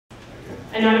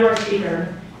And now to our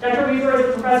speaker. Dr. Weaver is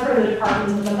a professor in the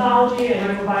departments of pathology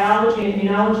and microbiology and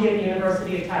immunology at the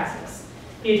University of Texas.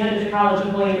 He attended the College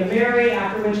of William & Mary,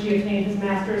 after which he obtained his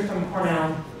master's from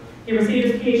Cornell. He received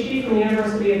his PhD from the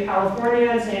University of California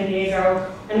at San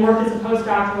Diego and worked as a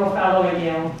postdoctoral fellow at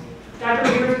Yale.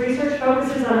 Dr. Weaver's research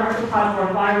focuses on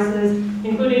arthropod-borne viruses,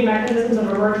 including mechanisms of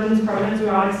emergence from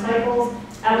enzootic cycles,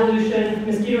 evolution,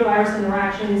 mosquito virus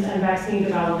interactions, and vaccine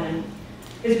development.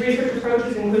 His research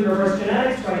approaches include reverse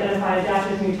genetics to identify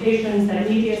adaptive mutations that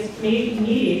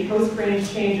mediate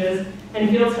host-range changes, and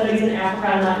field studies in Africa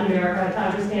and Latin America to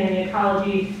understand the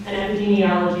ecology and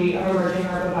epidemiology of emerging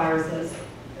herpesviruses.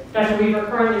 Dr. Weaver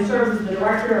currently serves as the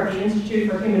director of the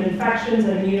Institute for Human Infections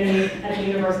and Immunity at the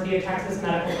University of Texas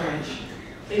Medical Branch.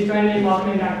 Please join me in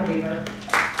welcoming Dr. Weaver.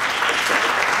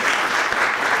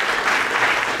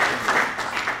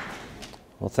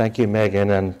 Well, thank you,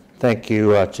 Megan, and thank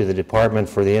you to the department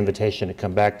for the invitation to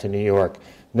come back to New York.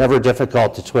 Never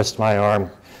difficult to twist my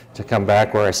arm to come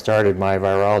back where I started my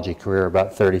virology career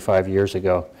about 35 years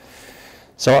ago.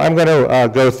 So I'm going to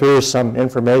go through some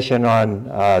information on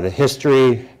the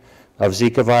history of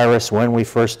Zika virus, when we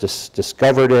first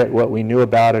discovered it, what we knew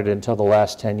about it until the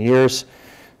last 10 years.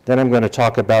 Then I'm going to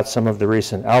talk about some of the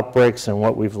recent outbreaks and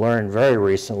what we've learned very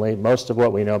recently. Most of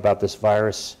what we know about this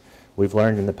virus we've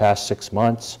learned in the past 6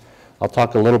 months. I'll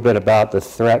talk a little bit about the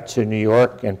threat to New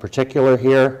York in particular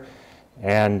here,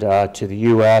 and to the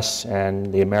US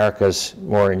and the Americas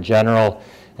more in general.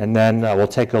 And then we'll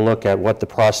take a look at what the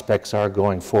prospects are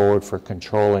going forward for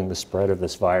controlling the spread of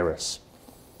this virus.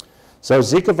 So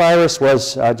Zika virus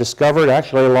was discovered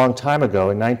actually a long time ago,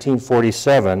 in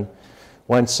 1947,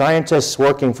 when scientists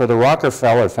working for the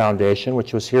Rockefeller Foundation,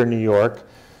 which was here in New York,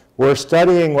 were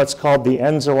studying what's called the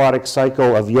enzootic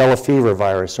cycle of yellow fever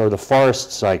virus, or the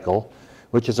forest cycle,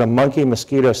 which is a monkey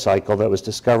mosquito cycle that was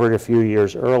discovered a few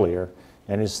years earlier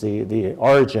and is the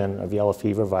origin of yellow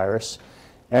fever virus.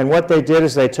 And what they did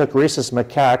is they took rhesus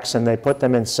macaques and they put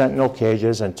them in sentinel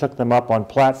cages and took them up on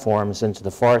platforms into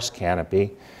the forest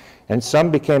canopy. And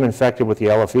some became infected with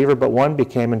yellow fever, but one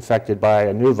became infected by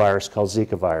a new virus called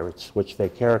Zika virus, which they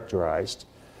characterized.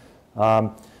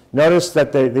 Notice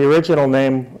that the original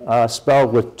name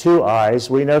spelled with 2 I's.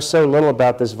 We know so little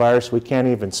about this virus we can't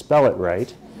even spell it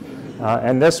right.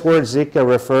 And this word Zika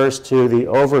refers to the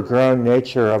overgrown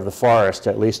nature of the forest,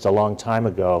 at least a long time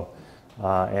ago,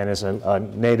 and is a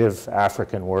native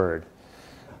African word.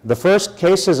 The first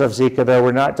cases of Zika, though,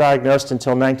 were not diagnosed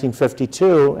until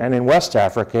 1952, and in West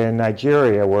Africa, in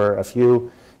Nigeria, where a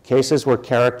few cases were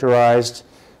characterized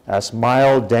as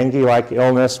mild dengue-like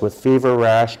illness with fever,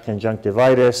 rash,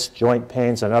 conjunctivitis, joint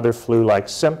pains, and other flu-like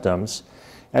symptoms.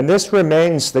 And this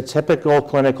remains the typical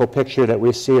clinical picture that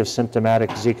we see of symptomatic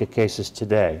Zika cases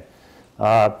today.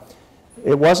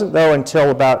 It wasn't, though,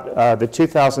 until about the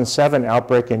 2007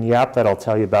 outbreak in Yap that I'll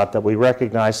tell you about that we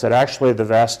recognized that actually the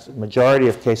vast majority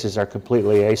of cases are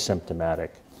completely asymptomatic.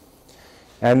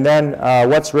 And then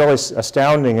what's really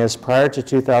astounding is prior to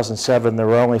 2007, there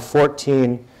were only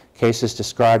 14 cases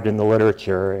described in the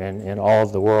literature in all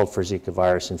of the world for Zika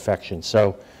virus infection.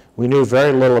 So we knew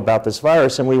very little about this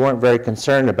virus, and we weren't very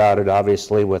concerned about it,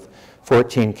 obviously, with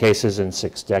 14 cases in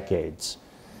 6 decades.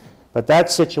 But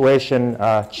that situation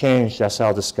changed, as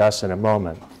I'll discuss in a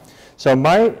moment. So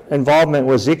my involvement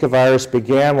with Zika virus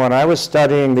began when I was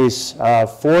studying these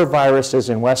 4 viruses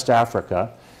in West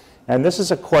Africa. And this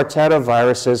is a quartet of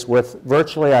viruses with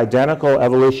virtually identical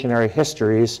evolutionary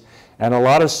histories and a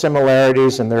lot of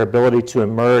similarities in their ability to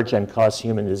emerge and cause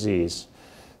human disease.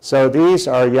 So these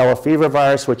are yellow fever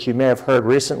virus, which you may have heard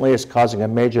recently is causing a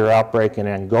major outbreak in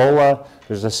Angola.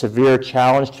 There's a severe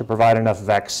challenge to provide enough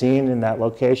vaccine in that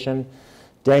location.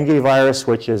 Dengue virus,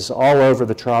 which is all over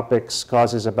the tropics,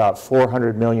 causes about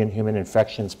 400 million human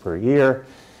infections per year.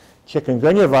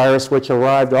 Chikungunya virus, which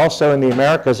arrived also in the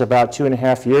Americas about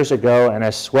 2.5 years ago and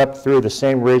has swept through the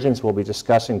same regions we'll be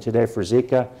discussing today for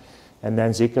Zika, and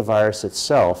then Zika virus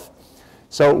itself.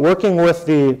 So working with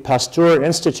the Pasteur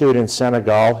Institute in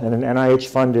Senegal in an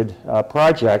NIH-funded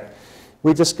project,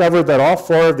 we discovered that all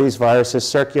 4 of these viruses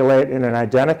circulate in an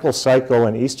identical cycle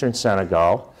in eastern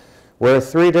Senegal, where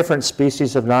 3 different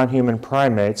species of non-human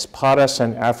primates, potus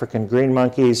and African green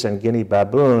monkeys and Guinea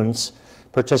baboons,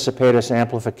 participate as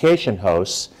amplification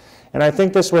hosts. And I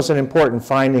think this was an important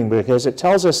finding because it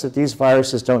tells us that these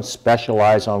viruses don't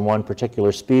specialize on one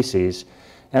particular species.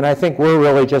 And I think we're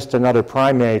really just another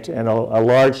primate and a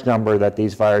large number that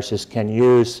these viruses can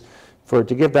use to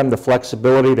give them the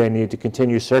flexibility they need to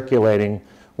continue circulating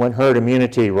when herd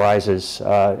immunity rises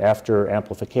after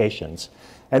amplifications.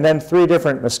 And then 3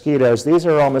 different mosquitoes. These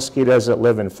are all mosquitoes that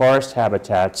live in forest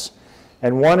habitats.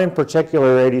 And one in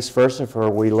particular, Aedes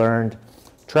furcifer, we learned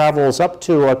travels up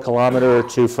to a kilometer or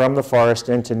two from the forest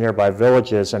into nearby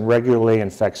villages and regularly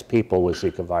infects people with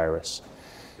Zika virus.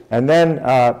 And then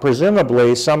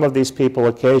presumably some of these people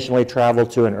occasionally travel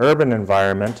to an urban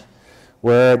environment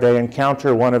where they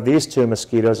encounter one of these two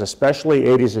mosquitoes, especially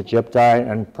Aedes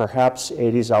aegypti and perhaps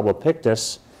Aedes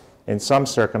albopictus in some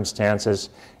circumstances.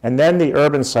 And then the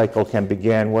urban cycle can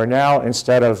begin, where now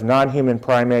instead of non-human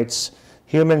primates,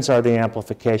 humans are the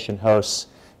amplification hosts,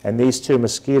 and these two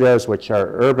mosquitoes, which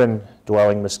are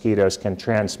urban-dwelling mosquitoes, can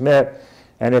transmit.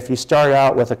 And if you start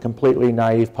out with a completely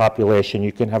naive population,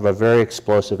 you can have a very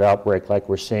explosive outbreak like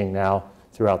we're seeing now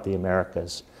throughout the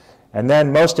Americas. And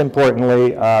then, most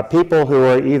importantly, people who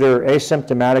are either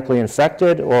asymptomatically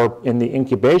infected or in the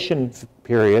incubation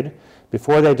period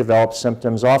before they develop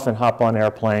symptoms often hop on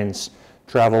airplanes,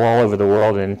 travel all over the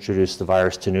world, and introduce the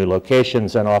virus to new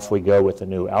locations, and off we go with a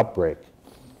new outbreak.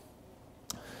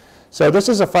 So this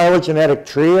is a phylogenetic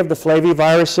tree of the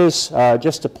flaviviruses.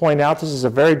 Just to point out, this is a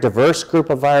very diverse group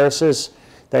of viruses.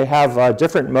 They have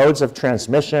different modes of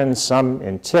transmission, some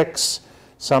in ticks,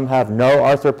 some have no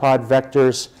arthropod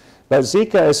vectors. But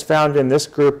Zika is found in this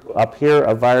group up here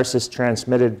of viruses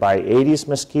transmitted by Aedes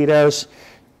mosquitoes.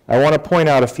 I want to point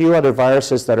out a few other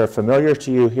viruses that are familiar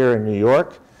to you here in New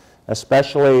York,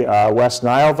 especially West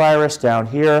Nile virus down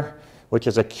here, which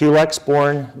is a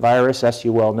Culex-borne virus, as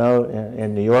you well know.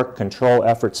 In New York, control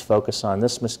efforts focus on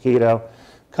this mosquito.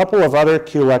 A couple of other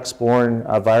Culex-borne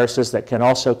viruses that can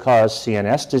also cause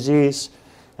CNS disease.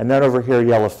 And then over here,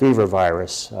 yellow fever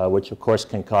virus, which of course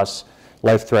can cause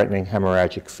life-threatening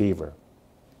hemorrhagic fever.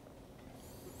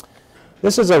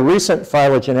 This is a recent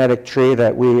phylogenetic tree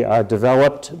that we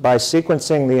developed by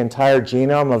sequencing the entire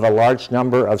genome of a large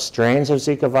number of strains of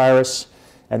Zika virus,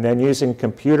 and then using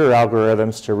computer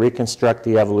algorithms to reconstruct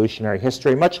the evolutionary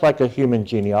history, much like a human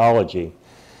genealogy.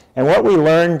 And what we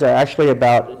learned actually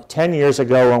about 10 years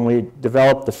ago when we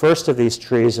developed the first of these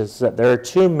trees is that there are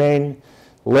two main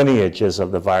lineages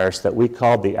of the virus that we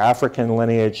called the African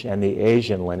lineage and the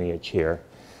Asian lineage here.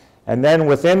 And then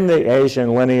within the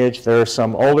Asian lineage, there are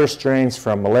some older strains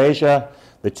from Malaysia,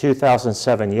 the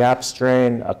 2007 Yap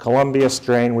strain, a Colombia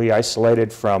strain we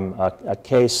isolated from a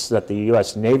case that the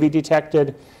US Navy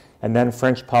detected, and then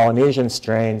French Polynesian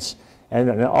strains.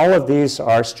 And all of these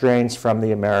are strains from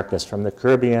the Americas, from the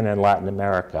Caribbean and Latin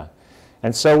America.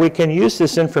 And so we can use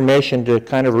this information to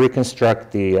kind of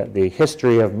reconstruct the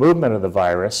history of movement of the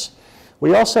virus.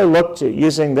 We also looked at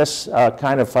using this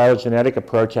kind of phylogenetic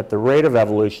approach at the rate of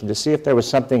evolution to see if there was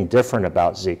something different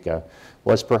about Zika.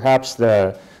 Was perhaps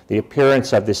the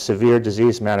appearance of the severe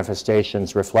disease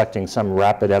manifestations reflecting some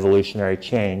rapid evolutionary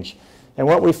change. And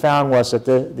what we found was that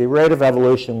the rate of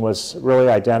evolution was really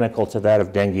identical to that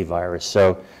of dengue virus.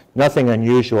 So nothing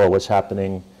unusual was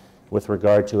happening with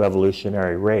regard to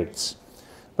evolutionary rates.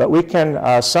 But we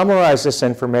can summarize this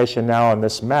information now on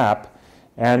this map.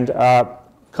 And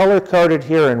color-coded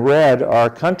here in red are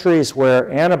countries where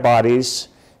antibodies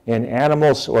in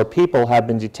animals or people have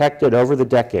been detected over the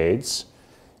decades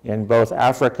in both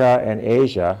Africa and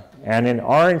Asia. And in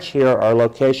orange here are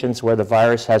locations where the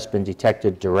virus has been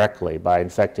detected directly by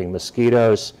infecting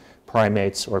mosquitoes,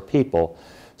 primates, or people.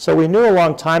 So we knew a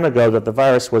long time ago that the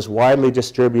virus was widely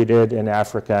distributed in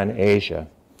Africa and Asia.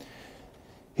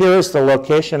 Here is the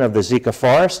location of the Zika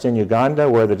forest in Uganda,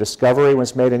 where the discovery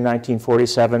was made in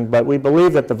 1947, but we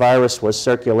believe that the virus was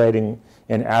circulating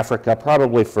in Africa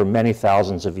probably for many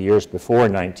thousands of years before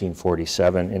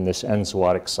 1947 in this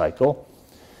enzootic cycle.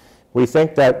 We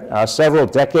think that several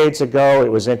decades ago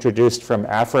it was introduced from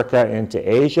Africa into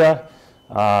Asia,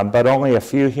 but only a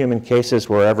few human cases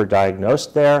were ever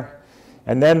diagnosed there.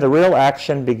 And then the real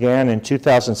action began in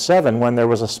 2007 when there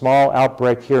was a small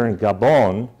outbreak here in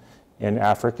Gabon in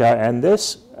Africa, and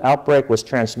this outbreak was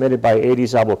transmitted by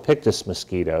Aedes albopictus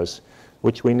mosquitoes,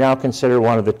 which we now consider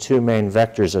one of the two main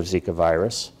vectors of Zika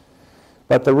virus.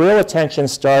 But the real attention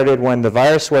started when the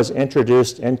virus was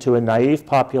introduced into a naive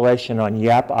population on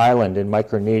Yap Island in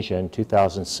Micronesia in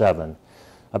 2007.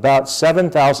 About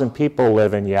 7,000 people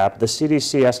live in Yap. The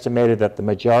CDC estimated that the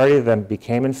majority of them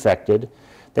became infected.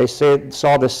 They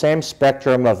saw the same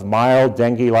spectrum of mild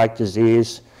dengue-like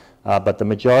disease, but the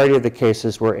majority of the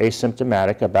cases were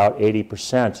asymptomatic, about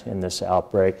 80% in this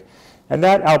outbreak. And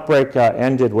that outbreak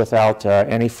ended without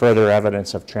any further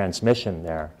evidence of transmission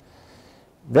there.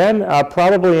 Then,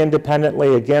 probably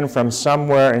independently again from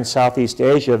somewhere in Southeast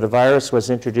Asia, the virus was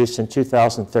introduced in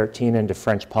 2013 into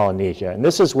French Polynesia. And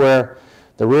this is where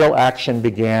the real action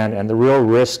began and the real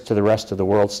risk to the rest of the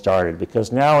world started,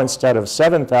 because now instead of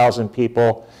 7,000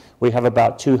 people, we have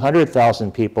about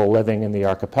 200,000 people living in the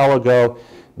archipelago.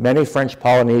 Many French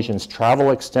Polynesians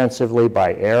travel extensively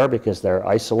by air because they're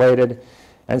isolated.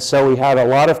 And so we had a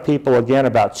lot of people, again,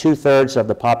 about 2/3 of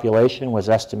the population was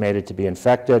estimated to be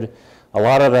infected, a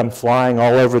lot of them flying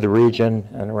all over the region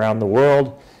and around the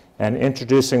world and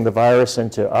introducing the virus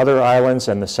into other islands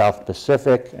in the South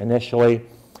Pacific initially,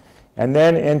 and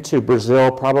then into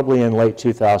Brazil probably in late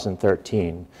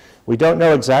 2013. We don't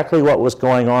know exactly what was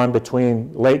going on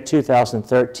between late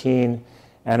 2013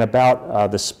 and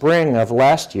about the spring of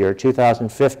last year,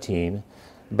 2015.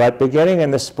 But beginning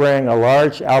in the spring, a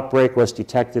large outbreak was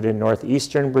detected in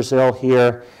northeastern Brazil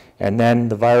here, and then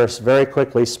the virus very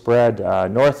quickly spread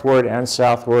northward and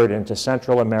southward into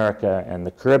Central America and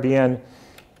the Caribbean,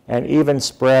 and even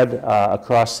spread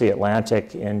across the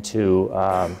Atlantic into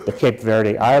the Cape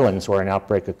Verde Islands, where an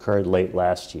outbreak occurred late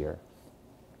last year.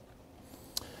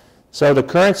 So the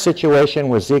current situation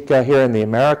with Zika here in the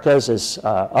Americas is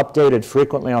updated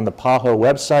frequently on the PAHO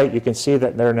website. You can see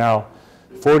that there are now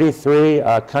 43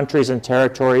 countries and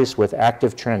territories with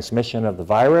active transmission of the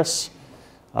virus.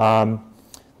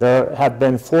 There have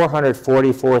been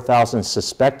 444,000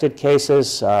 suspected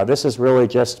cases. This is really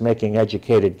just making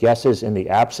educated guesses in the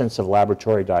absence of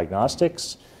laboratory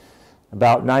diagnostics.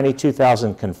 About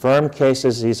 92,000 confirmed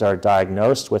cases. These are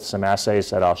diagnosed with some assays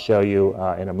that I'll show you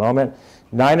in a moment.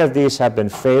 9 of these have been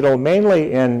fatal,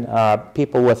 mainly in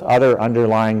people with other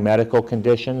underlying medical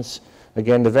conditions.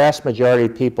 Again, the vast majority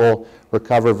of people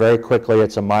recover very quickly.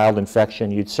 It's a mild infection.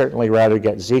 You'd certainly rather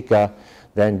get Zika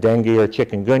than dengue or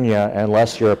chikungunya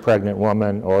unless you're a pregnant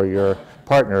woman or your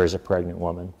partner is a pregnant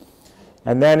woman.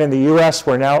 And then in the US,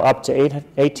 we're now up to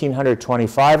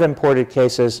 1,825 imported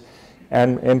cases,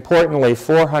 and importantly,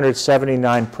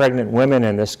 479 pregnant women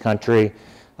in this country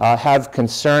have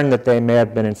concern that they may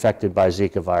have been infected by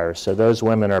Zika virus. So those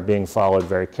women are being followed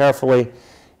very carefully.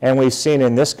 And we've seen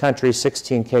in this country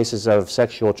 16 cases of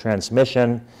sexual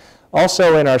transmission.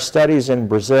 Also in our studies in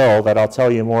Brazil that I'll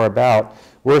tell you more about,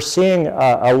 we're seeing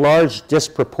a large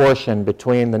disproportion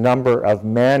between the number of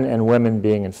men and women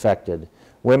being infected.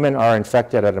 Women are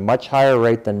infected at a much higher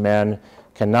rate than men,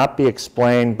 cannot be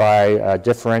explained by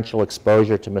differential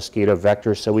exposure to mosquito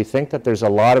vectors. So we think that there's a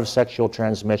lot of sexual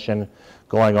transmission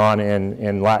going on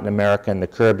in Latin America and the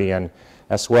Caribbean,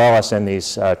 as well as in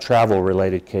these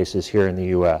travel-related cases here in the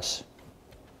US.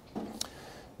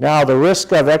 Now, the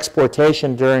risk of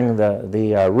exportation during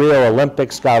the Rio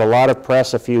Olympics got a lot of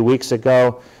press a few weeks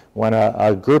ago when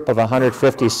a group of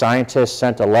 150 scientists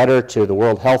sent a letter to the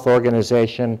World Health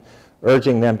Organization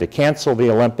urging them to cancel the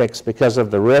Olympics because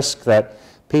of the risk that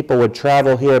people would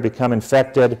travel here, become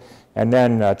infected, and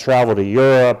then travel to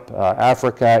Europe,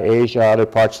 Africa, Asia, other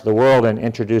parts of the world, and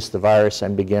introduce the virus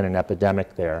and begin an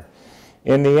epidemic there.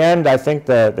 In the end, I think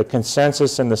the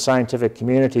consensus in the scientific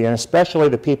community, and especially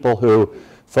the people who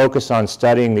focus on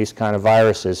studying these kind of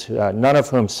viruses, none of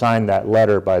whom signed that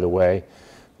letter, by the way,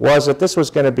 was that this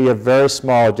was going to be a very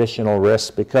small additional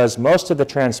risk because most of the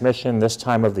transmission this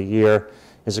time of the year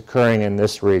is occurring in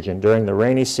this region. During the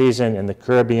rainy season in the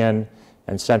Caribbean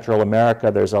and Central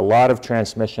America, there's a lot of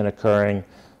transmission occurring,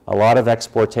 a lot of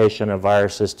exportation of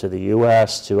viruses to the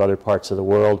US, to other parts of the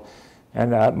world.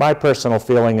 And my personal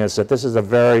feeling is that this is a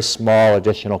very small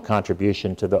additional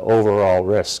contribution to the overall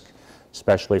risk,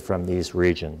 especially from these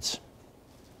regions.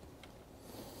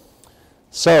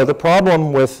 So the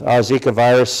problem with Zika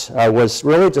virus was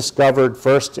really discovered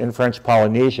first in French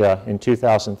Polynesia in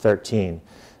 2013.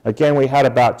 Again, we had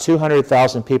about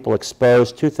 200,000 people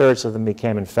exposed, 2/3 of them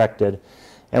became infected.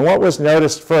 And what was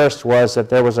noticed first was that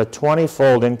there was a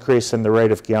 20-fold increase in the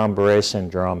rate of Guillain-Barre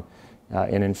syndrome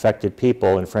in infected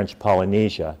people in French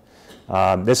Polynesia.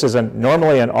 This is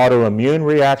normally an autoimmune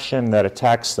reaction that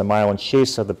attacks the myelin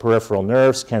sheaths of the peripheral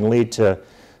nerves, can lead to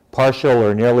partial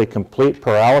or nearly complete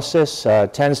paralysis,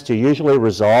 tends to usually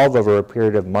resolve over a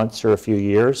period of months or a few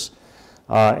years.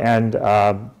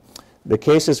 The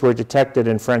cases were detected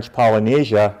in French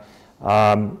Polynesia,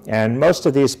 and most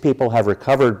of these people have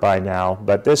recovered by now,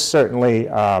 but this certainly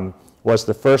was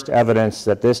the first evidence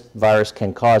that this virus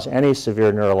can cause any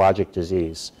severe neurologic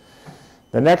disease.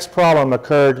 The next problem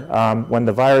occurred when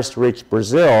the virus reached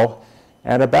Brazil,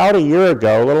 and about a year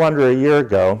ago, a little under a year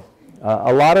ago,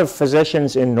 a lot of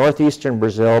physicians in northeastern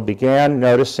Brazil began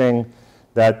noticing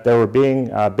that there were being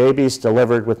babies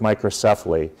delivered with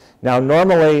microcephaly. Now,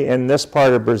 normally in this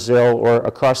part of Brazil or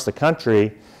across the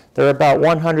country, there are about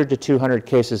 100 to 200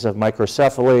 cases of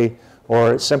microcephaly,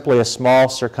 or simply a small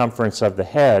circumference of the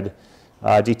head,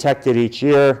 detected each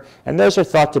year, and those are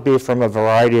thought to be from a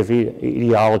variety of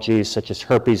etiologies such as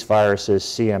herpes viruses,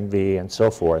 CMV, and so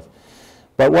forth.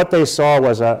 But what they saw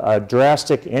was a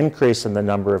drastic increase in the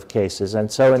number of cases,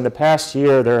 and so in the past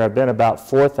year there have been about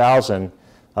 4,000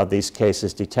 of these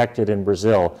cases detected in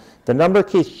Brazil. The number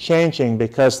keeps changing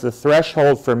because the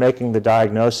threshold for making the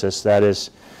diagnosis, that is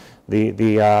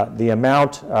the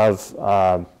amount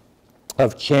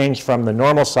of change from the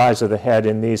normal size of the head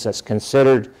in these that's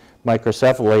considered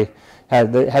microcephaly,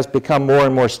 has become more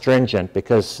and more stringent,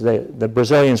 because the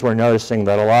Brazilians were noticing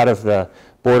that a lot of the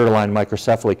borderline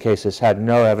microcephaly cases had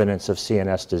no evidence of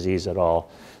CNS disease at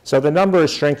all. So the number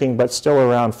is shrinking, but still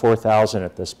around 4,000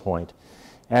 at this point.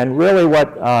 And really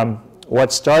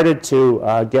what started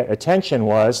to get attention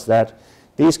was that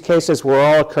these cases were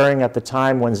all occurring at the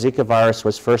time when Zika virus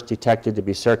was first detected to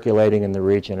be circulating in the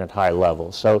region at high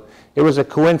levels. So it was a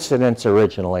coincidence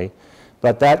originally,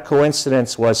 but that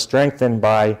coincidence was strengthened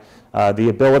by the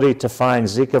ability to find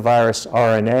Zika virus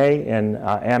RNA in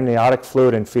amniotic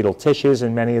fluid and fetal tissues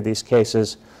in many of these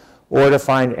cases, or to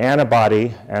find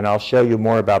antibody, and I'll show you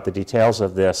more about the details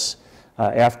of this,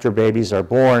 after babies are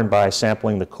born by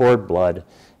sampling the cord blood.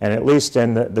 And at least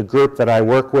in the group that I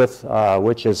work with,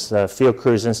 which is the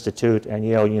Fiocruz Institute and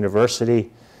Yale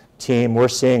University team, we're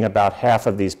seeing about half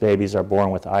of these babies are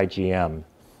born with IgM.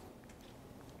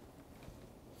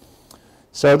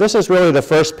 So this is really the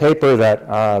first paper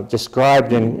that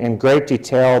described in great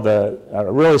detail the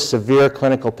really severe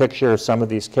clinical picture of some of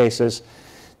these cases.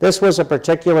 This was a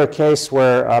particular case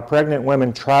where pregnant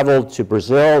women traveled to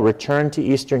Brazil, returned to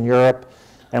Eastern Europe,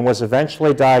 and was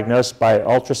eventually diagnosed by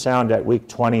ultrasound at week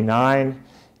 29.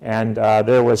 And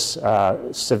there was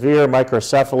severe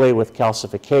microcephaly with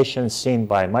calcification seen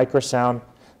by ultrasound.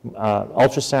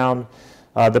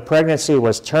 The pregnancy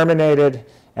was terminated,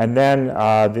 and then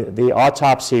the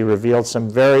autopsy revealed some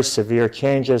very severe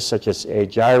changes, such as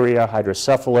agyria,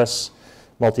 hydrocephalus,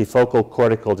 multifocal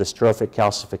cortical dystrophic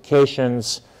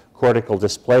calcifications, cortical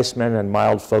displacement, and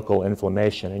mild focal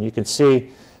inflammation. And you can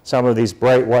see some of these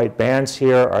bright white bands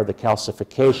here are the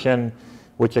calcification,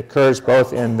 which occurs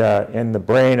both in the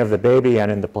brain of the baby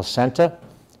and in the placenta,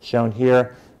 shown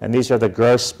here. And these are the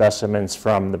gross specimens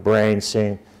from the brain,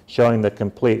 showing the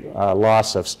complete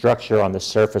loss of structure on the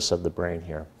surface of the brain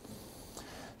here.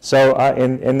 So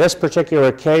in this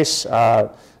particular case,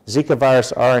 Zika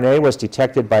virus RNA was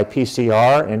detected by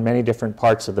PCR in many different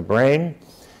parts of the brain.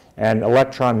 And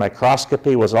electron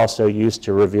microscopy was also used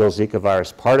to reveal Zika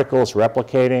virus particles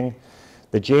replicating.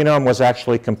 The genome was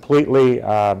actually completely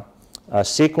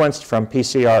sequenced from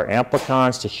PCR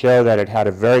amplicons to show that it had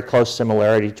a very close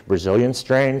similarity to Brazilian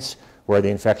strains where the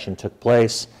infection took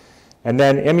place. And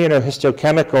then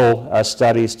immunohistochemical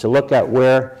studies to look at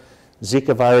where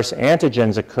Zika virus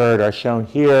antigens occurred are shown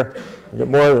here.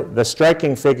 The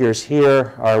striking figures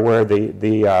here are where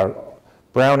the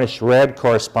brownish red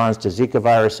corresponds to Zika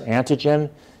virus antigen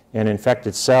in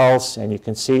infected cells, and you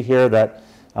can see here that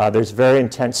there's very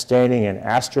intense staining in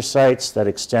astrocytes that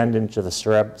extend into the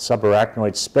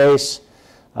subarachnoid space.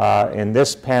 In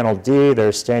this panel D,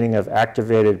 there's staining of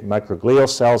activated microglial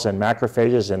cells and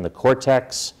macrophages in the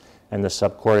cortex and the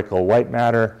subcortical white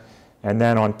matter. And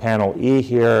then on panel E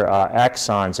here,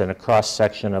 axons in a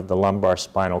cross-section of the lumbar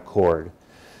spinal cord.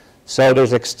 So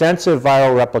there's extensive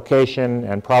viral replication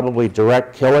and probably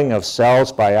direct killing of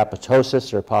cells by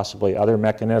apoptosis or possibly other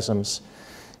mechanisms.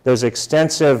 There's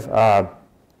extensive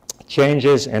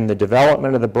changes in the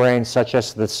development of the brain, such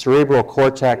as the cerebral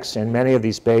cortex in many of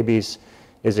these babies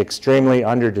is extremely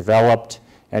underdeveloped.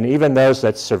 And even those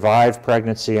that survive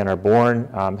pregnancy and are born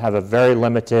have a very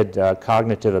limited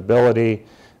cognitive ability,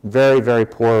 very, very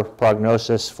poor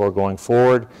prognosis for going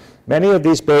forward. Many of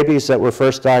these babies that were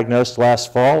first diagnosed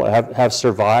last fall have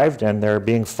survived, and they're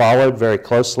being followed very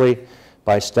closely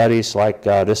by studies like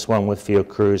this one with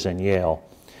Fiocruz and Yale.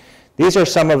 These are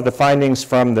some of the findings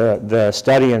from the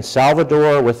study in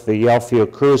Salvador with the Yale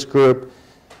Fiocruz group,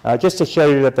 just to show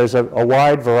you that there's a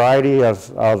wide variety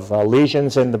of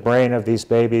lesions in the brain of these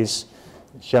babies,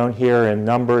 shown here in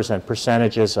numbers and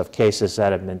percentages of cases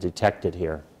that have been detected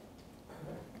here.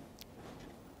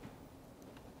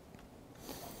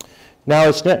 Now,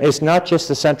 it's not just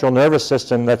the central nervous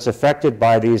system that's affected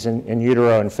by these in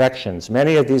utero infections.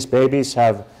 Many of these babies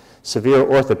have severe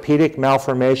orthopedic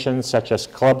malformations, such as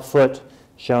clubfoot,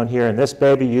 shown here in this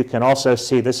baby. You can also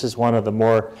see this is one of the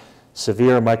more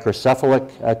severe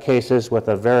microcephalic cases with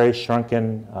a very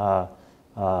shrunken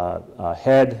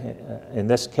head in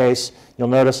this case. You'll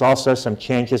notice also some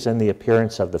changes in the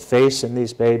appearance of the face in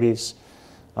these babies.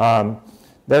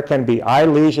 There can be eye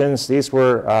lesions. These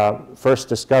were first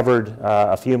discovered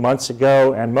a few months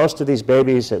ago, and most of these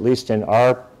babies, at least in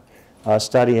our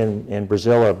study in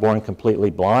Brazil, are born completely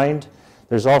blind.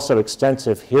 There's also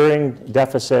extensive hearing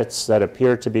deficits that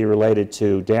appear to be related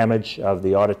to damage of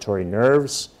the auditory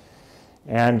nerves.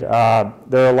 And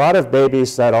there are a lot of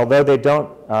babies that, although they don't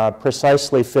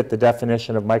precisely fit the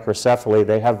definition of microcephaly,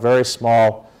 they have very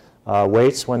small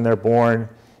weights when they're born,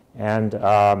 and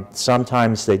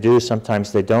sometimes they do,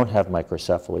 sometimes they don't have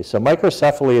microcephaly. So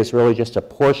microcephaly is really just a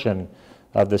portion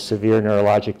of the severe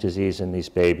neurologic disease in these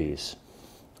babies.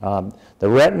 The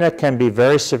retina can be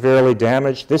very severely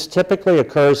damaged. This typically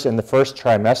occurs in the first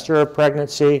trimester of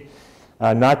pregnancy,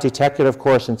 not detected, of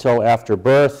course, until after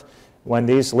birth, when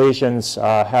these lesions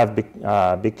have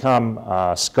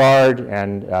become scarred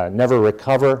and never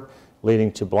recover,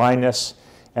 leading to blindness.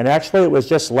 And actually, it was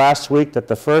just last week that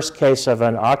the first case of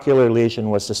an ocular lesion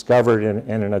was discovered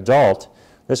in an adult.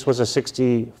 This was a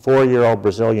 64-year-old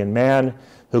Brazilian man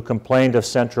who complained of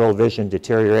central vision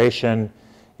deterioration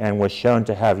and was shown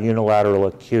to have unilateral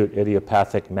acute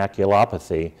idiopathic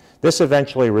maculopathy. This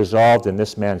eventually resolved, and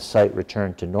this man's sight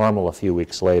returned to normal a few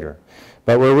weeks later.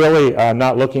 But we're really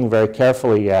not looking very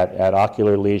carefully yet at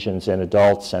ocular lesions in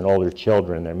adults and older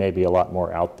children. There may be a lot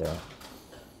more out there.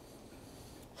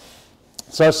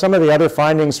 So some of the other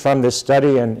findings from this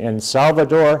study in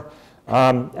Salvador,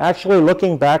 actually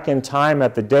looking back in time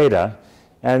at the data,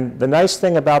 and the nice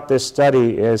thing about this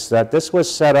study is that this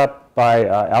was set up by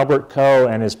Albert Coe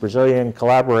and his Brazilian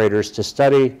collaborators to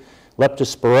study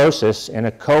leptospirosis in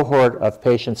a cohort of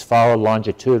patients followed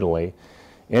longitudinally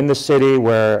in the city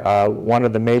where one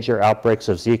of the major outbreaks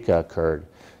of Zika occurred.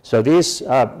 So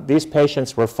these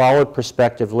patients were followed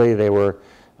prospectively. They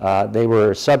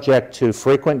were subject to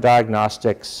frequent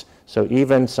diagnostics, so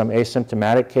even some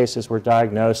asymptomatic cases were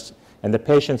diagnosed, and the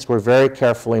patients were very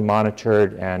carefully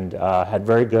monitored and had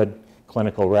very good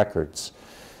clinical records.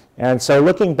 And so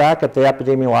looking back at the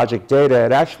epidemiologic data,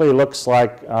 it actually looks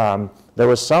like there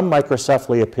was some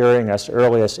microcephaly appearing as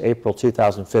early as April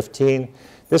 2015.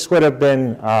 This would have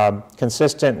been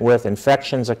consistent with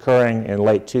infections occurring in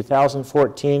late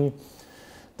 2014.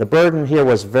 The burden here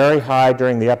was very high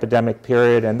during the epidemic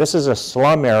period, and this is a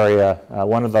slum area,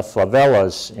 one of the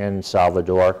favelas in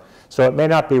Salvador, so it may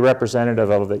not be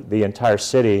representative of the entire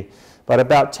city, but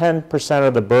about 10%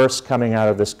 of the births coming out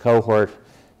of this cohort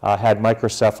had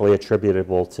microcephaly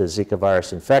attributable to Zika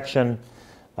virus infection.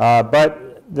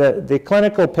 But the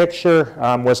clinical picture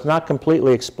was not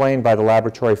completely explained by the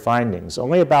laboratory findings.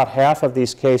 Only about half of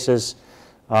these cases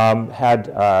had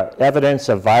evidence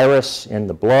of virus in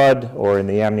the blood or in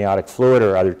the amniotic fluid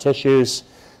or other tissues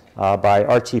by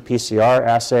RT-PCR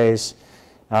assays.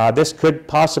 This could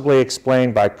possibly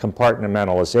explain by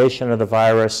compartmentalization of the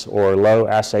virus or low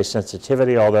assay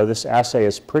sensitivity, although this assay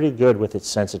is pretty good with its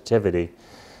sensitivity,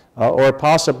 or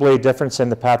possibly difference in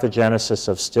the pathogenesis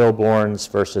of stillborns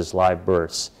versus live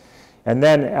births. And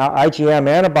then IgM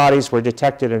antibodies were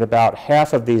detected in about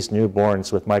half of these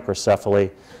newborns with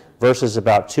microcephaly versus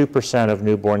about 2% of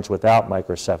newborns without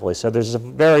microcephaly. So there's a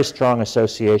very strong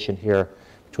association here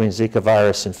between Zika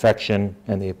virus infection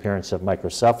and the appearance of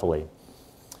microcephaly.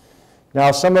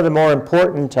 Now, some of the more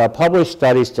important published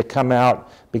studies to come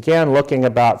out began looking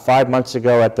about 5 months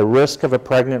ago at the risk of a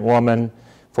pregnant woman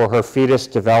for her fetus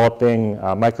developing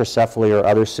microcephaly or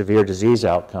other severe disease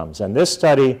outcomes. And this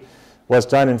study was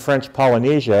done in French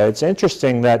Polynesia. It's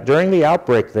interesting that during the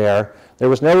outbreak there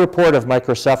was no report of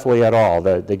microcephaly at all.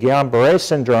 The Guillain-Barre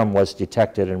syndrome was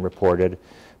detected and reported,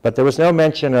 but there was no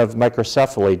mention of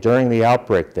microcephaly during the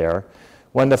outbreak there.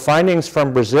 When the findings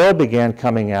from Brazil began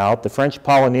coming out, the French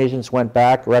Polynesians went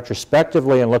back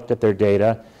retrospectively and looked at their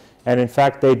data, and in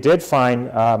fact they did find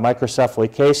microcephaly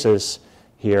cases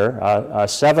here,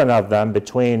 7 of them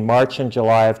between March and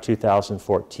July of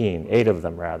 2014, 8 of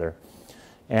them rather.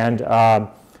 And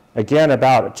again,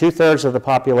 about 2/3 of the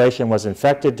population was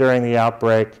infected during the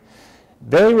outbreak.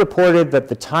 They reported that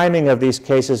the timing of these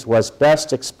cases was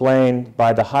best explained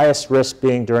by the highest risk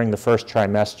being during the first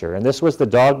trimester. And this was the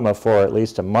dogma for at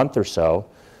least a month or so,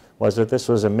 was that this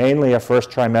was mainly a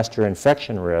first trimester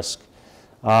infection risk.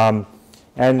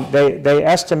 And they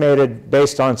estimated,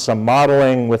 based on some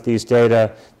modeling with these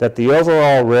data, that the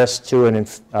overall risk to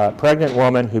a pregnant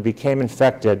woman who became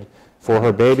infected for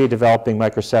her baby developing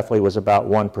microcephaly was about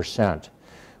 1%.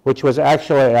 Which was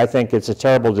actually, I think it's a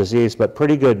terrible disease, but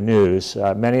pretty good news.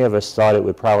 Many of us thought it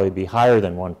would probably be higher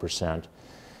than 1%.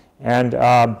 And,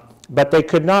 but they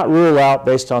could not rule out,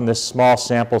 based on this small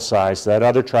sample size, that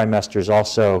other trimesters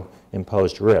also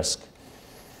imposed risk.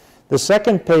 The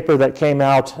second paper that came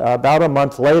out about a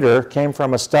month later came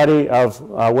from a study of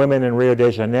women in Rio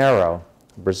de Janeiro,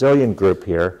 a Brazilian group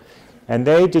here, and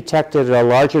they detected a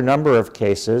larger number of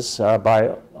cases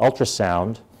by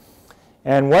ultrasound.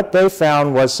 And what they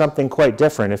found was something quite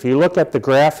different. If you look at the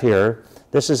graph here,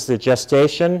 this is the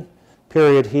gestation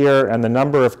period here and the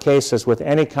number of cases with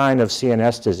any kind of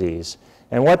CNS disease.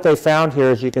 And what they found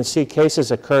here is you can see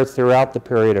cases occur throughout the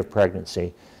period of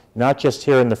pregnancy, not just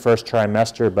here in the first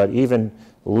trimester, but even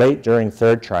late during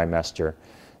third trimester.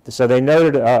 So they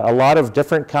noted a lot of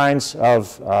different kinds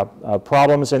of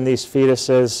problems in these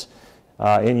fetuses,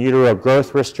 in utero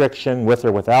growth restriction with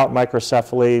or without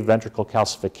microcephaly, ventricle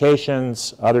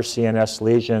calcifications, other CNS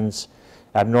lesions,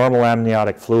 abnormal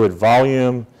amniotic fluid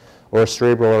volume, or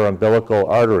cerebral or umbilical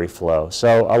artery flow.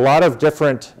 So a lot of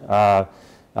different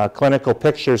clinical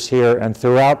pictures here and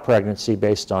throughout pregnancy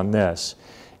based on this.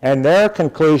 And their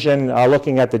conclusion,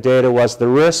 looking at the data, was the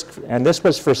risk, and this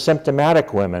was for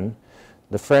symptomatic women,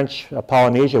 the French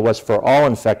Polynesia was for all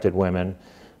infected women,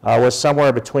 was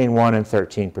somewhere between 1 and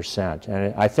 13%.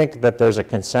 And I think that there's a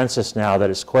consensus now that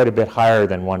it's quite a bit higher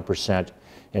than 1%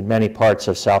 in many parts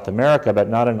of South America, but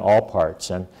not in all parts.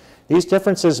 And these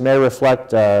differences may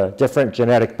reflect different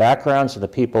genetic backgrounds of the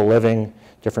people living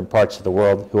different parts of the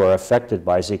world who are affected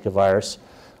by Zika virus.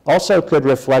 Also could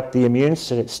reflect the immune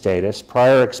status,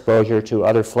 prior exposure to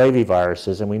other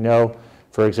flaviviruses. And we know,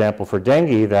 for example, for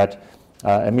dengue that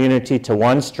immunity to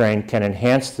one strain can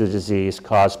enhance the disease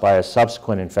caused by a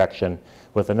subsequent infection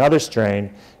with another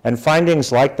strain. And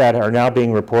findings like that are now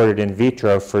being reported in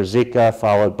vitro for Zika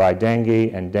followed by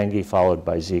dengue and dengue followed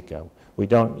by Zika. We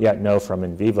don't yet know from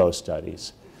in vivo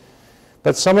studies.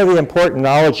 But some of the important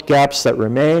knowledge gaps that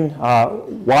remain,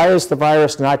 why is the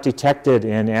virus not detected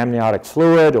in amniotic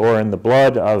fluid or in the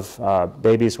blood of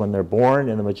babies when they're born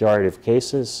in the majority of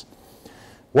cases?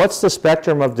 What's the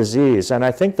spectrum of disease? And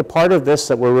I think the part of this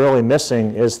that we're really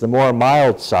missing is the more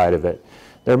mild side of it.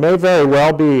 There may very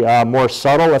well be more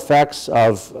subtle effects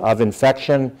of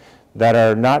infection that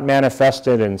are not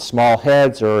manifested in small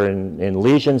heads or in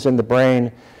lesions in the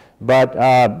brain,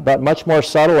 but much more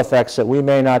subtle effects that we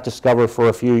may not discover for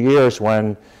a few years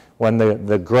when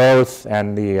the growth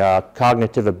and the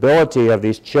cognitive ability of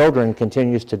these children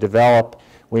continues to develop.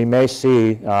 We may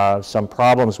see some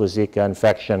problems with Zika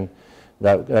infection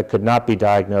that could not be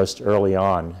diagnosed early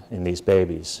on in these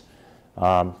babies.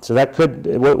 So that could,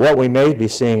 what we may be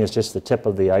seeing is just the tip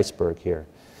of the iceberg here.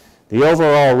 The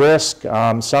overall risk,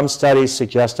 some studies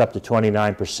suggest up to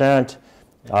 29%.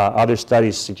 Other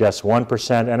studies suggest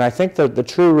 1%, and I think that the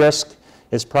true risk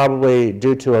is probably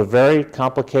due to a very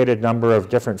complicated number of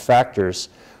different factors.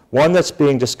 One that's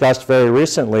being discussed very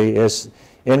recently is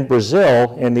in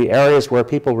Brazil, in the areas where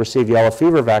people receive yellow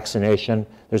fever vaccination,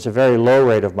 there's a very low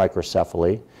rate of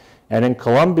microcephaly. And in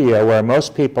Colombia, where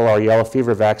most people are yellow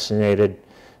fever vaccinated,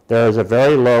 there is a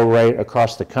very low rate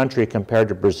across the country compared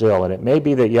to Brazil. And it may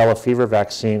be that yellow fever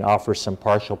vaccine offers some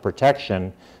partial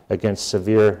protection against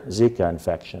severe Zika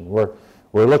infection. We're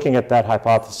looking at that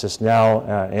hypothesis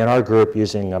now in our group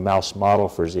using a mouse model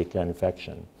for Zika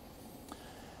infection.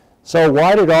 So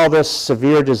why did all this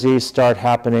severe disease start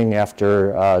happening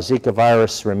after Zika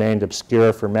virus remained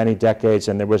obscure for many decades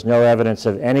and there was no evidence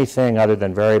of anything other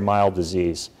than very mild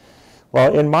disease?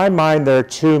 Well, in my mind, there are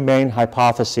two main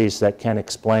hypotheses that can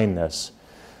explain this.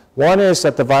 One is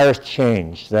that the virus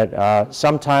changed, that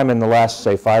sometime in the last,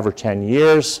 say, 5 or 10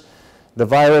 years, the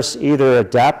virus either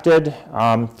adapted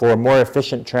for more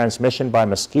efficient transmission by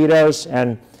mosquitoes,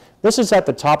 and this is at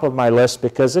the top of my list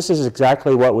because this is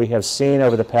exactly what we have seen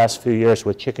over the past few years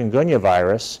with chikungunya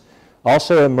virus,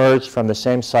 also emerged from the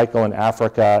same cycle in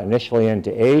Africa, initially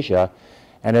into Asia,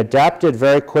 and adapted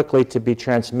very quickly to be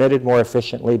transmitted more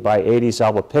efficiently by Aedes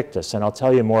albopictus, and I'll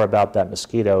tell you more about that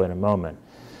mosquito in a moment.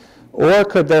 Or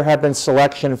could there have been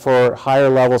selection for higher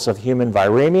levels of human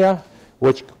viremia,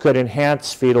 which could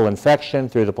enhance fetal infection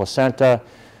through the placenta,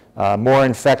 more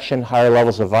infection, higher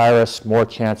levels of virus, more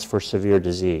chance for severe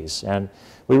disease. And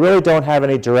we really don't have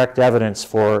any direct evidence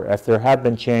for if there have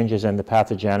been changes in the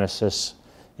pathogenesis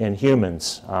in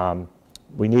humans.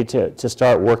 We need to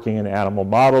start working in animal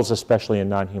models, especially in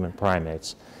non-human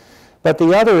primates. But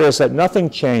the other is that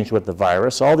nothing changed with the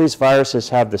virus. All these viruses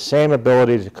have the same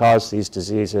ability to cause these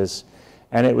diseases.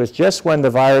 And it was just when the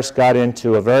virus got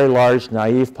into a very large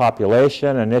naive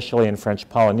population, initially in French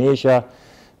Polynesia,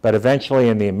 but eventually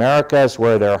in the Americas,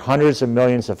 where there are hundreds of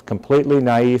millions of completely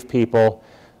naive people.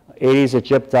 Aedes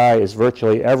aegypti is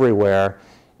virtually everywhere.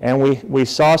 And we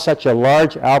saw such a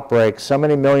large outbreak, so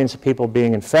many millions of people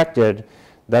being infected,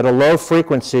 that a low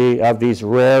frequency of these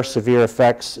rare severe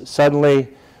effects suddenly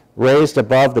raised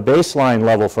above the baseline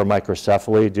level for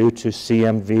microcephaly due to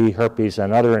CMV, herpes,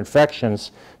 and other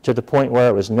infections to the point where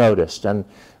it was noticed. And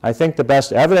I think the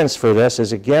best evidence for this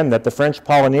is, again, that the French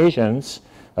Polynesians,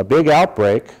 a big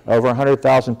outbreak, over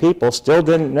 100,000 people, still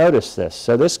didn't notice this.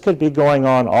 So this could be going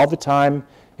on all the time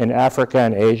in Africa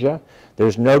and Asia.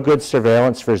 There's no good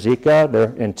surveillance for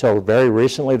Zika. Until very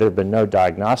recently, there have been no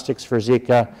diagnostics for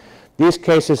Zika. These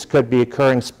cases could be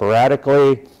occurring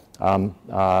sporadically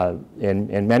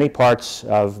in many parts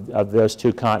of those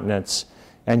two continents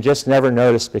and just never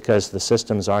noticed because the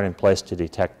systems aren't in place to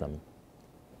detect them.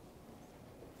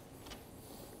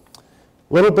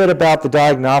 A little bit about the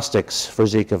diagnostics for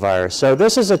Zika virus. So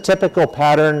this is a typical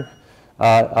pattern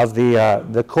of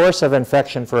the course of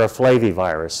infection for a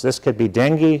flavivirus. This could be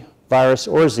dengue virus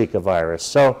or Zika virus.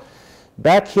 So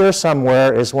back here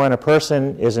somewhere is when a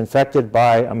person is infected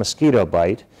by a mosquito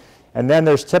bite, and then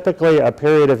there's typically a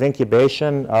period of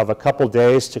incubation of a couple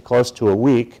days to close to a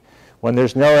week. When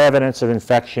there's no evidence of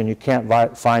infection, you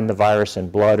can't find the virus in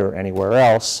blood or anywhere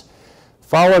else,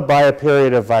 followed by a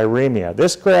period of viremia.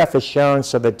 This graph is shown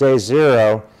so that day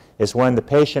 0 is when the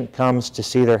patient comes to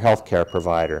see their healthcare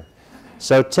provider.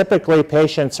 So typically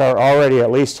patients are already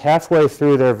at least halfway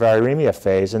through their viremia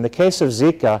phase. In the case of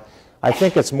Zika, I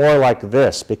think it's more like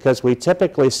this, because we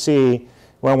typically see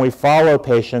when we follow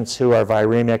patients who are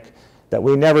viremic that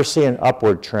we never see an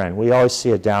upward trend. We always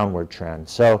see a downward trend.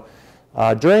 So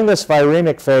during this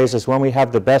viremic phase is when we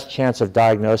have the best chance of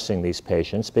diagnosing these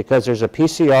patients, because there's a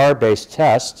PCR-based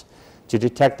test to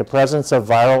detect the presence of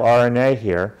viral RNA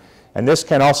here. And this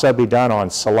can also be done on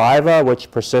saliva,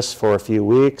 which persists for a few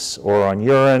weeks, or on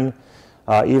urine,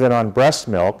 even on breast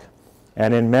milk,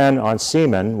 and in men on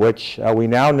semen, which we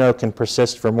now know can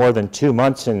persist for more than 2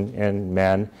 months in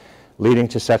men, leading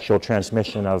to sexual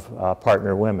transmission of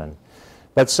partner women.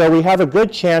 But so we have a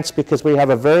good chance because we have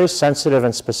a very sensitive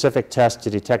and specific test to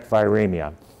detect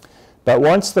viremia. But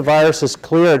once the virus is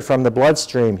cleared from the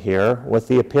bloodstream here with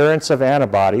the appearance of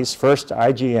antibodies, first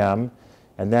IgM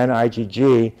and then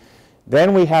IgG,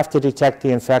 then we have to detect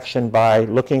the infection by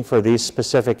looking for these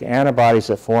specific antibodies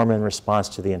that form in response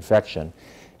to the infection.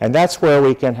 And that's where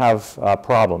we can have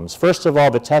problems. First of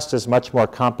all, the test is much more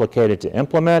complicated to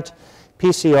implement.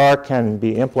 PCR can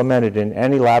be implemented in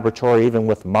any laboratory, even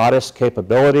with modest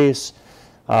capabilities.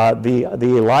 The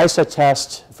ELISA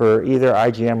test for either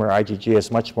IgM or IgG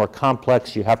is much more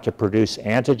complex. You have to produce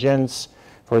antigens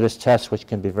for this test, which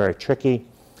can be very tricky.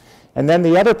 And then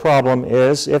the other problem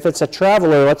is if it's a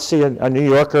traveler, let's see a New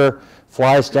Yorker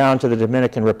flies down to the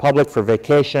Dominican Republic for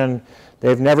vacation.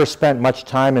 They've never spent much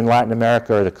time in Latin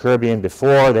America or the Caribbean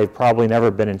before. They've probably never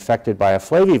been infected by a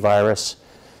flavivirus.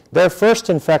 Their first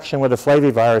infection with a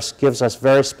flavivirus gives us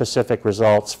very specific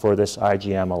results for this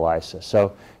IgM ELISA.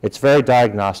 So it's very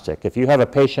diagnostic. If you have a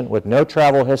patient with no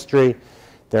travel history,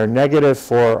 they're negative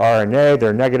for RNA,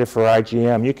 they're negative for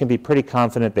IgM, you can be pretty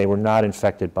confident they were not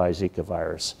infected by Zika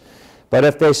virus. But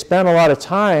if they spend a lot of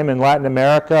time in Latin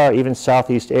America, even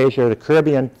Southeast Asia or the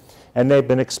Caribbean, and they've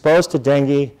been exposed to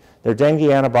dengue, their dengue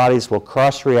antibodies will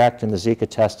cross-react in the Zika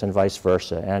test and vice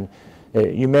versa. And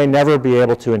you may never be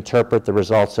able to interpret the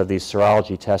results of these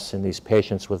serology tests in these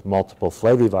patients with multiple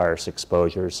flavivirus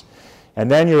exposures.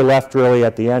 And then you're left really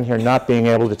at the end here not being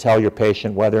able to tell your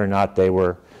patient whether or not they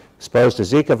were exposed to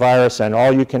Zika virus, and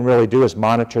all you can really do is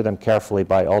monitor them carefully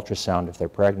by ultrasound if they're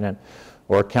pregnant,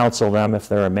 or counsel them if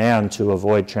they're a man to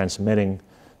avoid transmitting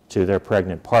to their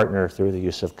pregnant partner through the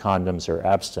use of condoms or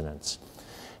abstinence.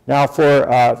 Now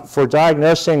for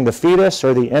diagnosing the fetus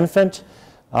or the infant,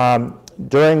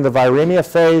 during the viremia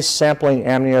phase, sampling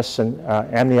amnios and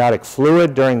amniotic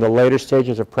fluid during the later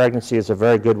stages of pregnancy is a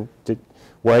very good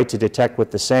way to detect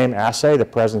with the same assay the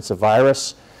presence of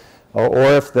virus. Or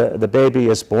if the baby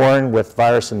is born with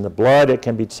virus in the blood, it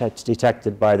can be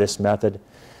detected by this method.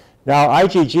 Now,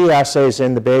 IgG assays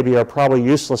in the baby are probably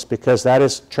useless because that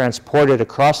is transported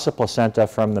across the placenta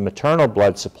from the maternal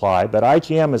blood supply, but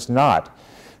IgM is not.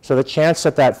 So the chance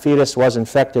that that fetus was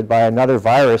infected by another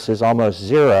virus is almost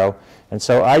 0. And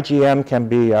so IgM can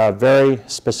be very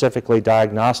specifically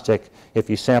diagnostic if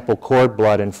you sample cord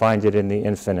blood and find it in the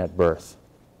infant at birth.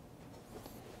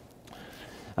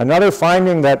 Another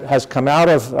finding that has come out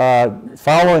of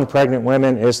following pregnant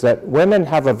women is that women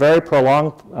have a very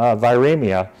prolonged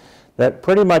viremia that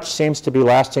pretty much seems to be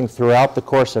lasting throughout the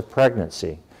course of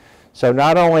pregnancy. So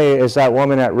not only is that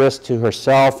woman at risk to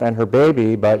herself and her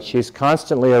baby, but she's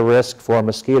constantly at risk for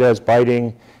mosquitoes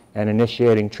biting and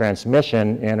initiating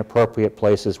transmission in appropriate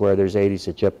places where there's Aedes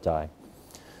aegypti.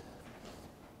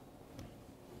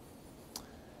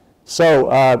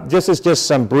 So this is just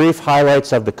some brief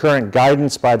highlights of the current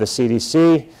guidance by the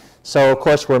CDC. So of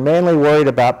course we're mainly worried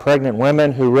about pregnant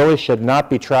women who really should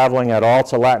not be traveling at all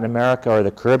to Latin America or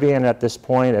the Caribbean at this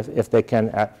point if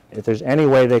there's any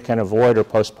way they can avoid or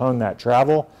postpone that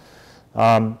travel.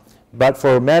 But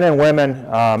for men and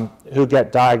women who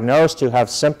get diagnosed, who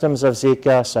have symptoms of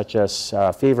Zika, such as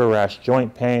fever, rash,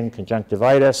 joint pain,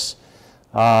 conjunctivitis,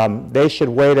 they should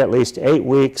wait at least 8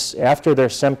 weeks after their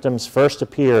symptoms first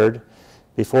appeared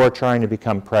before trying to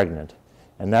become pregnant.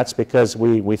 And that's because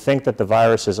we think that the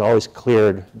virus is always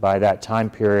cleared by that time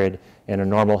period in a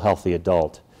normal, healthy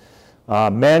adult.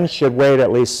 Men should wait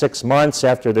at least 6 months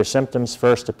after their symptoms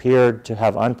first appeared to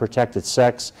have unprotected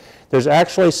sex. There's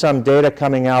actually some data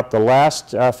coming out the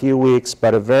last few weeks,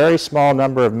 but a very small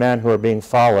number of men who are being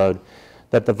followed,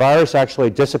 that the virus actually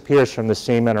disappears from the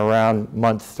semen around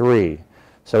month 3.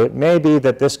 So it may be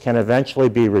that this can eventually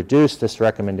be reduced, this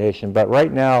recommendation, but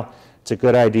right now it's a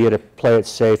good idea to play it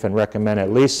safe and recommend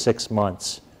at least 6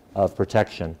 months of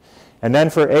protection. And then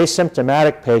for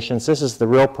asymptomatic patients, this is the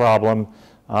real problem.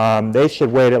 They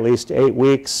should wait at least 8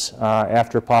 weeks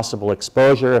after possible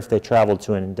exposure if they travel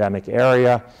to an endemic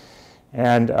area.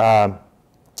 And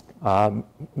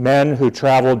men who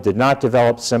traveled, did not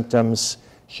develop symptoms,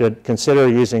 should consider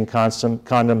using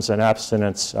condoms and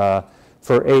abstinence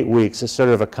for 8 weeks. It's sort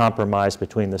of a compromise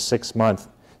between the 6-month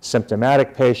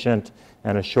symptomatic patient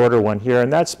and a shorter one here.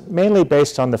 And that's mainly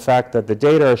based on the fact that the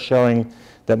data are showing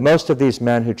that most of these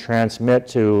men who transmit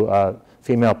to a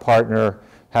female partner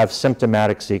have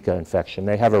symptomatic Zika infection.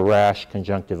 They have a rash,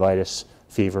 conjunctivitis,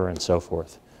 fever, and so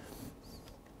forth.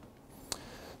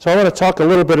 So I want to talk a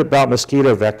little bit about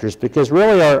mosquito vectors, because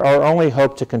really our only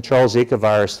hope to control Zika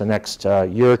virus the next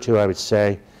year or two, I would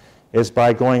say, is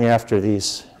by going after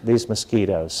these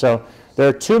mosquitoes. So there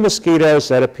are 2 mosquitoes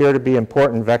that appear to be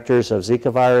important vectors of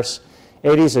Zika virus.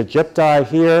 Aedes aegypti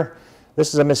here.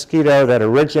 This is a mosquito that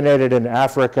originated in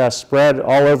Africa, spread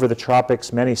all over the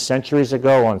tropics many centuries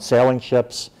ago on sailing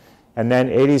ships. And then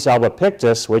Aedes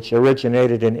albopictus, which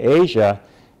originated in Asia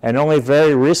and only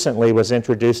very recently was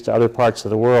introduced to other parts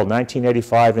of the world.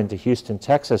 1985 into Houston,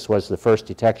 Texas was the first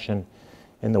detection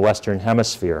in the Western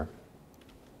Hemisphere.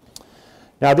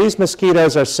 Now, these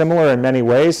mosquitoes are similar in many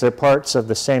ways. They're parts of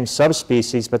the same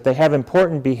subspecies, but they have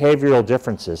important behavioral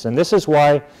differences. And this is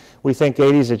why we think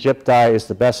Aedes aegypti is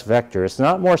the best vector. It's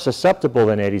not more susceptible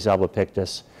than Aedes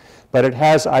albopictus, but it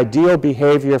has ideal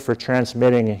behavior for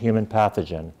transmitting a human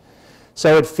pathogen.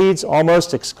 So it feeds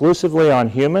almost exclusively on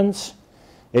humans.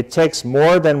 It takes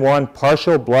more than one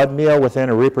partial blood meal within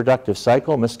a reproductive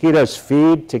cycle. Mosquitoes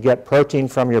feed to get protein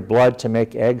from your blood to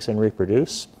make eggs and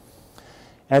reproduce.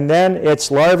 And then its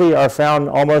larvae are found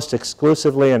almost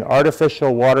exclusively in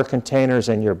artificial water containers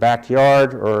in your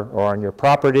backyard or on your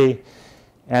property.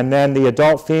 And then the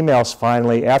adult females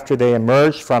finally, after they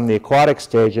emerge from the aquatic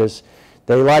stages,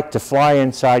 they like to fly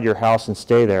inside your house and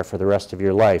stay there for the rest of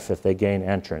your life if they gain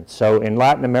entrance. So in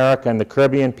Latin America and the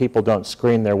Caribbean, people don't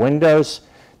screen their windows.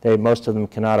 Most of them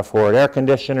cannot afford air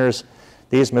conditioners.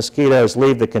 These mosquitoes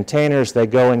leave the containers, they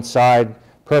go inside,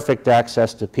 perfect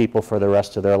access to people for the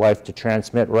rest of their life to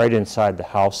transmit right inside the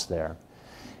house there.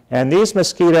 And these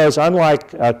mosquitoes,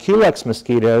 unlike Culex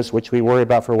mosquitoes, which we worry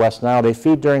about for West Nile, they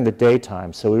feed during the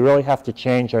daytime. So we really have to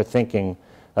change our thinking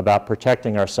about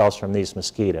protecting ourselves from these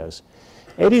mosquitoes.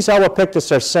 Aedes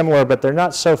albopictus are similar, but they're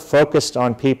not so focused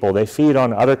on people. They feed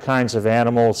on other kinds of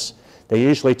animals. They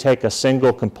usually take a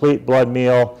single complete blood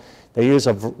meal. They use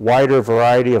a wider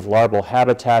variety of larval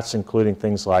habitats, including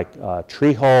things like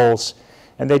tree holes.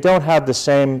 And they don't have the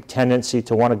same tendency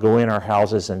to want to go in our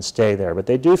houses and stay there, but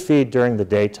they do feed during the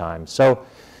daytime. So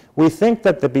we think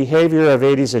that the behavior of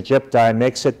Aedes aegypti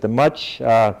makes it the much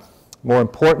more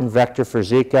important vector for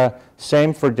Zika,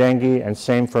 same for dengue and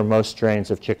same for most strains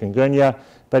of chikungunya.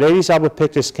 But Aedes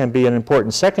albopictus can be an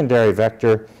important secondary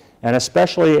vector, and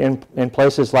especially in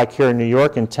places like here in New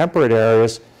York in temperate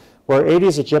areas where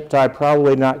Aedes aegypti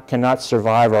probably cannot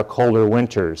survive our colder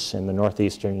winters in the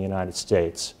northeastern United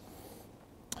States.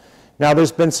 Now,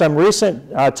 there's been some recent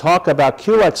talk about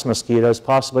Culex mosquitoes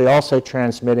possibly also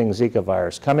transmitting Zika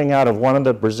virus coming out of one of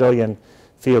the Brazilian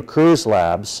Fiocruz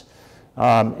labs.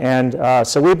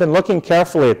 So we've been looking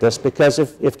carefully at this, because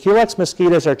if Culex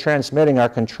mosquitoes are transmitting, our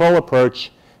control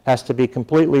approach has to be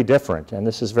completely different, and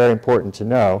this is very important to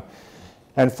know.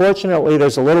 And fortunately,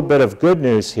 there's a little bit of good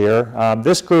news here.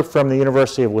 This group from the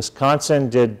University of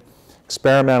Wisconsin did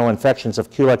experimental infections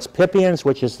of Culex pipiens,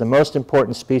 which is the most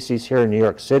important species here in New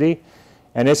York City,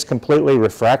 and it's completely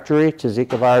refractory to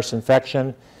Zika virus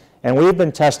infection. And we've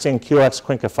been testing Culex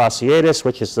quinquefasciatus,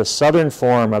 which is the southern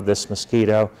form of this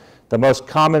mosquito, the most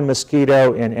common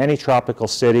mosquito in any tropical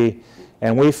city,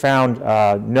 and we found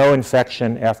no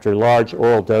infection after large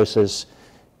oral doses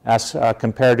as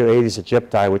compared to Aedes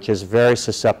aegypti, which is very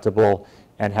susceptible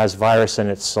and has virus in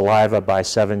its saliva by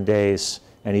 7 days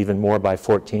and even more by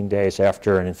 14 days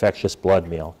after an infectious blood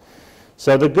meal.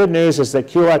 So the good news is that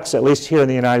Culex, at least here in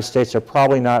the United States, are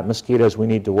probably not mosquitoes we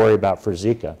need to worry about for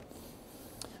Zika.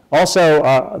 Also,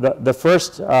 the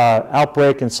first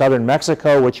outbreak in southern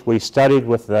Mexico, which we studied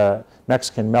with the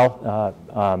Mexican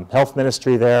health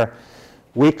ministry there,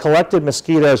 We collected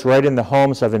mosquitoes right in the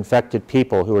homes of infected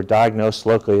people who were diagnosed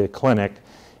locally at a clinic,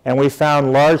 and we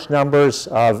found large numbers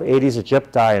of Aedes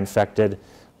aegypti infected,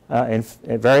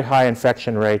 very high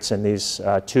infection rates in these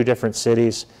 2 different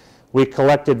cities. We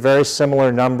collected very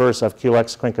similar numbers of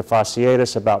Culex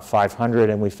quinquefasciatus, about 500,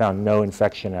 and we found no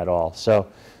infection at all. So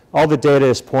all the data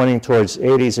is pointing towards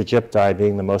Aedes aegypti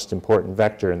being the most important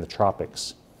vector in the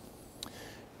tropics.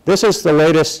 This is the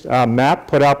latest map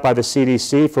put out by the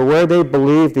CDC for where they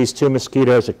believe these 2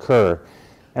 mosquitoes occur.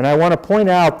 And I want to point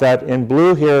out that in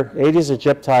blue here, Aedes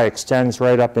aegypti extends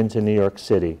right up into New York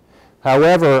City.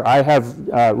 However, I have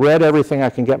read everything I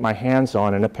can get my hands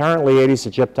on, and apparently Aedes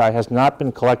aegypti has not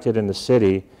been collected in the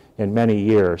city in many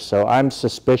years. So I'm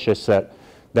suspicious that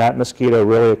that mosquito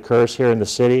really occurs here in the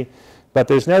city. But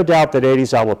there's no doubt that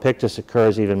Aedes albopictus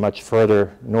occurs even much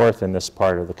further north in this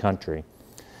part of the country.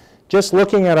 Just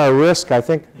looking at our risk, I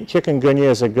think chikungunya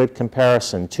is a good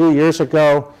comparison. 2 years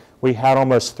ago, we had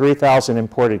almost 3,000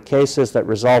 imported cases that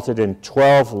resulted in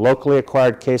 12 locally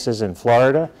acquired cases in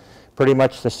Florida, pretty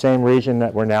much the same region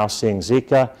that we're now seeing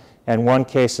Zika, and 1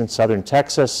 case in southern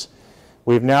Texas.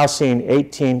 We've now seen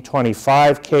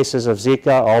 1,825 cases of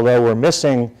Zika, although we're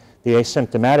missing the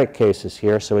asymptomatic cases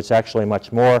here, so it's actually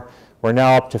much more. We're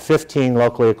now up to 15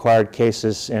 locally acquired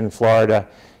cases in Florida,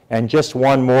 and just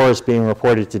 1 more is being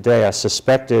reported today as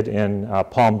suspected in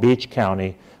Palm Beach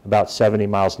County, about 70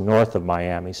 miles north of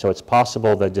Miami. So it's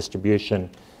possible the distribution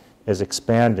is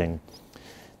expanding.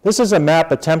 This is a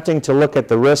map attempting to look at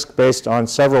the risk based on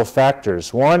several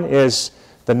factors. One is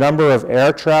the number of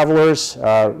air travelers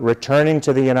returning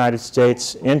to the United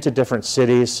States into different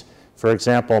cities. For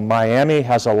example, Miami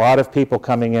has a lot of people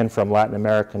coming in from Latin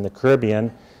America and the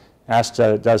Caribbean, as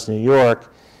does New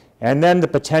York. And then the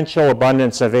potential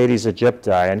abundance of Aedes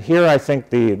aegypti. And here I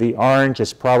think the orange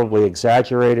is probably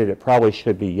exaggerated. It probably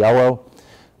should be yellow.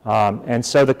 And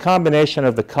so the combination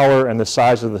of the color and the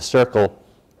size of the circle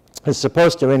is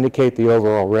supposed to indicate the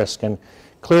overall risk. And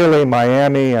clearly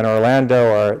Miami and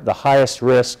Orlando are the highest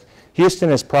risk. Houston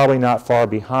is probably not far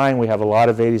behind. We have a lot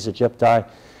of Aedes aegypti.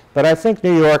 But I think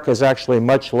New York is actually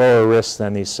much lower risk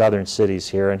than these southern cities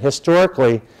here. And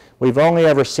historically, we've only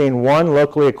ever seen 1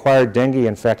 locally acquired dengue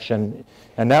infection,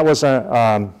 and that was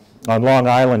on Long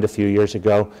Island a few years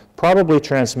ago, probably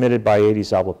transmitted by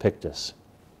Aedes albopictus.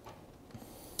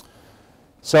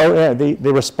 So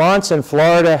the response in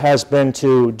Florida has been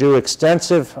to do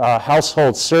extensive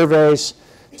household surveys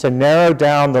to narrow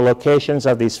down the locations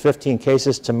of these 15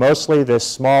 cases to mostly this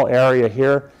small area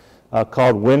here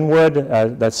called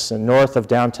Wynwood, that's north of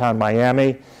downtown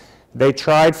Miami. They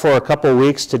tried for a couple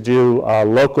weeks to do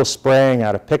local spraying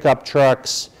out of pickup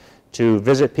trucks, to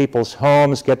visit people's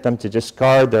homes, get them to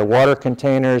discard their water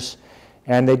containers,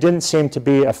 and they didn't seem to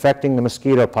be affecting the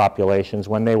mosquito populations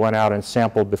when they went out and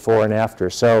sampled before and after.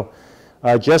 So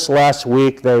just last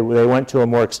week they went to a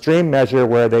more extreme measure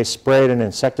where they sprayed an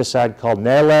insecticide called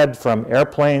Naled from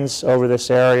airplanes over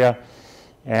this area.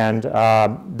 And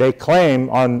they claim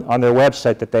on their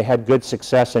website that they had good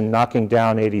success in knocking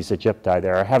down Aedes aegypti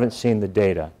there. I haven't seen the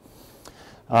data.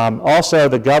 Also,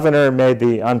 the governor made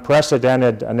the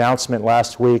unprecedented announcement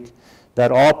last week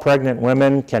that all pregnant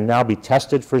women can now be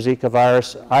tested for Zika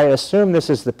virus. I assume this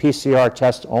is the PCR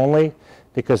test only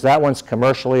because that one's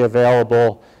commercially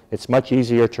available. It's much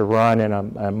easier to run in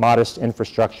a modest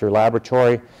infrastructure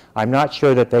laboratory. I'm not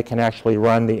sure that they can actually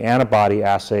run the antibody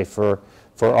assay for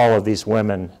all of these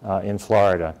women in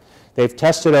Florida. They've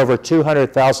tested over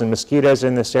 200,000 mosquitoes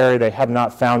in this area. They have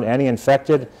not found any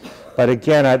infected. But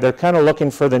again, they're kind of looking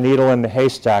for the needle in the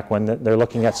haystack when they're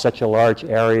looking at such a large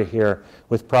area here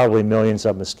with probably millions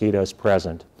of mosquitoes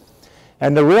present.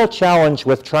 And the real challenge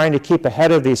with trying to keep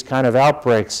ahead of these kind of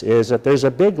outbreaks is that there's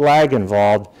a big lag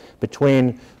involved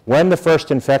between when the first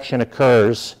infection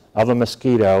occurs of a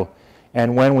mosquito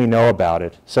and when we know about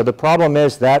it. So the problem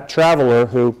is that traveler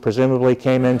who presumably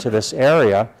came into this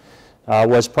area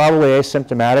was probably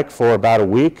asymptomatic for about a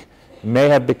week, may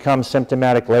have become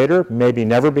symptomatic later, maybe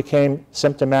never became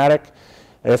symptomatic.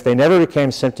 If they never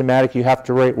became symptomatic, you have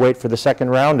to wait for the second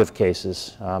round of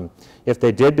cases. If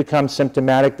they did become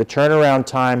symptomatic, the turnaround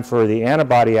time for the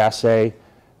antibody assay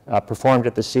performed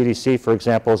at the CDC, for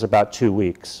example, is about 2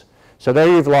 weeks. So there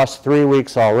you've lost 3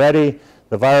 weeks already.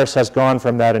 The virus has gone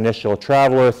from that initial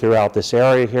traveler throughout this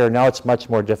area here. Now it's much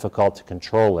more difficult to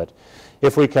control it.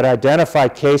 If we could identify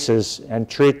cases and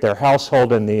treat their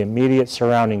household in the immediate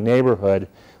surrounding neighborhood,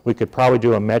 we could probably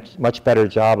do a much better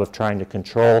job of trying to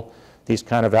control these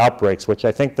kind of outbreaks, which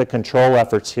I think the control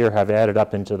efforts here have added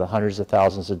up into the hundreds of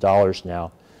thousands of dollars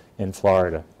now in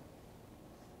Florida.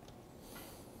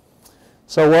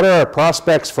 So what are our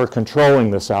prospects for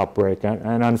controlling this outbreak?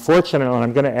 And unfortunately,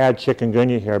 I'm going to add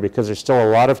chikungunya here because there's still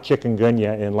a lot of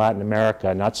chikungunya in Latin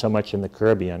America, not so much in the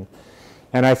Caribbean.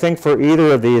 And I think for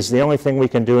either of these, the only thing we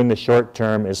can do in the short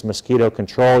term is mosquito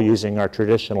control using our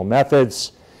traditional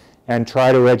methods and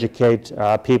try to educate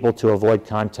people to avoid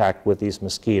contact with these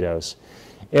mosquitoes.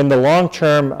 In the long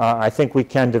term, I think we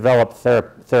can develop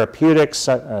therapeutics,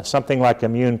 something like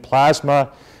immune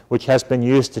plasma, which has been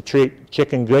used to treat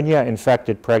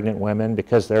chikungunya-infected pregnant women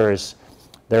because there is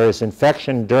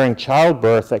infection during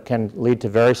childbirth that can lead to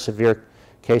very severe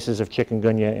cases of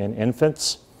chikungunya in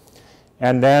infants.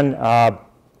 And then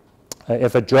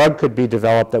if a drug could be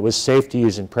developed that was safe to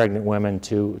use in pregnant women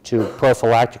to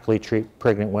prophylactically treat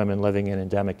pregnant women living in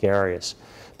endemic areas.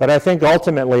 But I think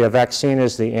ultimately a vaccine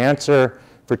is the answer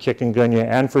for chikungunya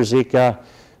and for Zika.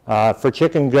 For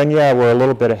chikungunya, we're a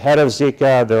little bit ahead of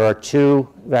Zika. There are 2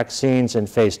 vaccines in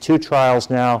phase 2 trials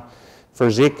now. For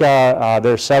Zika,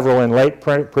 there are several in late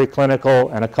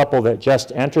preclinical and a couple that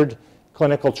just entered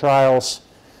clinical trials.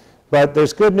 But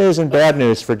there's good news and bad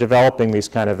news for developing these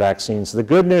kind of vaccines. The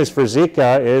good news for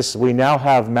Zika is we now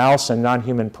have mouse and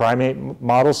non-human primate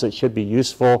models that should be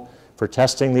useful for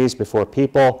testing these before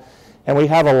people. And we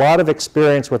have a lot of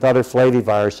experience with other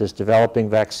flaviviruses developing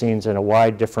vaccines in a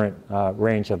wide different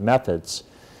range of methods.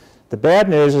 The bad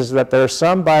news is that there are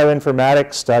some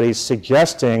bioinformatics studies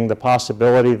suggesting the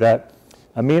possibility that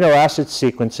amino acid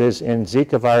sequences in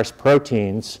Zika virus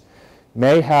proteins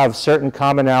may have certain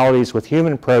commonalities with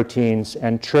human proteins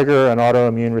and trigger an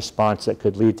autoimmune response that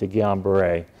could lead to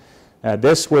Guillain-Barre.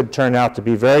 This would turn out to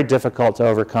be very difficult to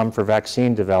overcome for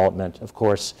vaccine development, of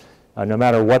course, no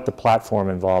matter what the platform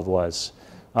involved was.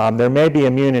 There may be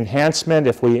immune enhancement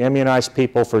if we immunize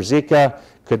people for Zika.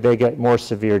 Could they get more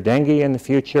severe dengue in the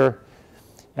future?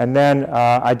 And then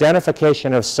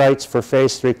identification of sites for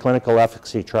phase 3 clinical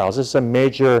efficacy trials. This is a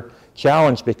major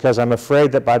challenge because I'm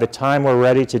afraid that by the time we're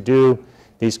ready to do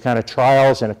these kind of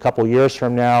trials in a couple years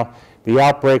from now, the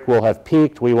outbreak will have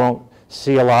peaked. We won't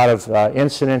see a lot of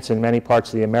incidents in many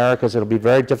parts of the Americas. It'll be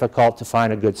very difficult to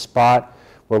find a good spot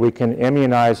where we can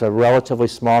immunize a relatively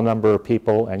small number of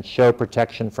people and show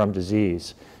protection from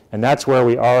disease. And that's where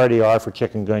we already are for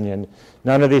chikungunya. And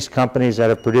none of these companies that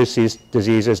have produced these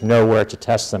diseases know where to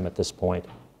test them at this point.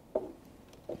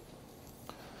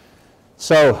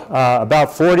 So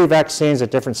about 40 vaccines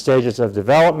at different stages of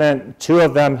development. 2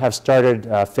 of them have started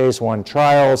phase 1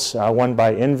 trials. One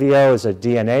by Invio is a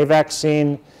DNA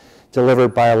vaccine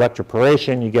delivered by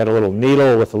electroporation. You get a little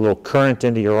needle with a little current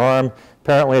into your arm.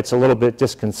 Apparently it's a little bit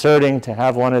disconcerting to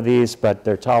have one of these, but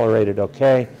they're tolerated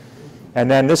okay. And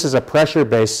then this is a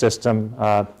pressure-based system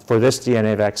for this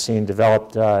DNA vaccine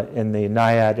developed in the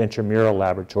NIAID intramural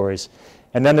laboratories.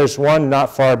 And then there's one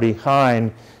not far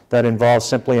behind that involves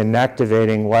simply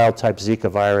inactivating wild-type Zika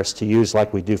virus to use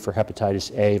like we do for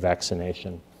hepatitis A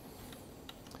vaccination.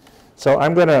 So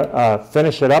I'm going to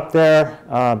finish it up there,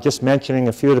 just mentioning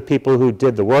a few of the people who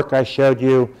did the work I showed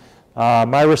you.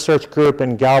 My research group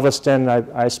in Galveston,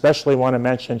 I especially want to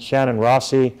mention Shannon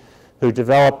Rossi, who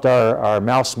developed our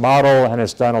mouse model and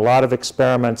has done a lot of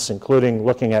experiments, including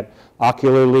looking at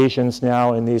ocular lesions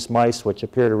now in these mice, which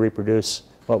appear to reproduce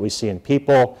what we see in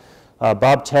people.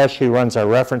 Bob Tesh, who runs our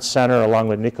reference center, along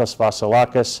with Nikos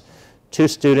Vasilakis. 2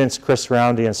 students, Chris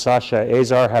Roundy and Sasha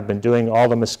Azar, have been doing all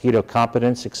the mosquito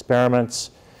competence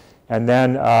experiments. And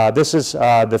then this is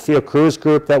the Fiocruz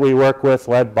group that we work with,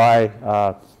 led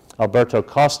by Alberto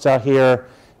Costa here.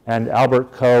 And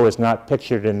Albert Coe is not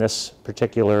pictured in this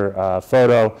particular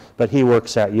photo, but he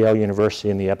works at Yale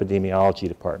University in the epidemiology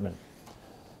department.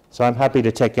 So I'm happy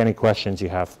to take any questions you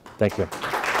have. Thank you.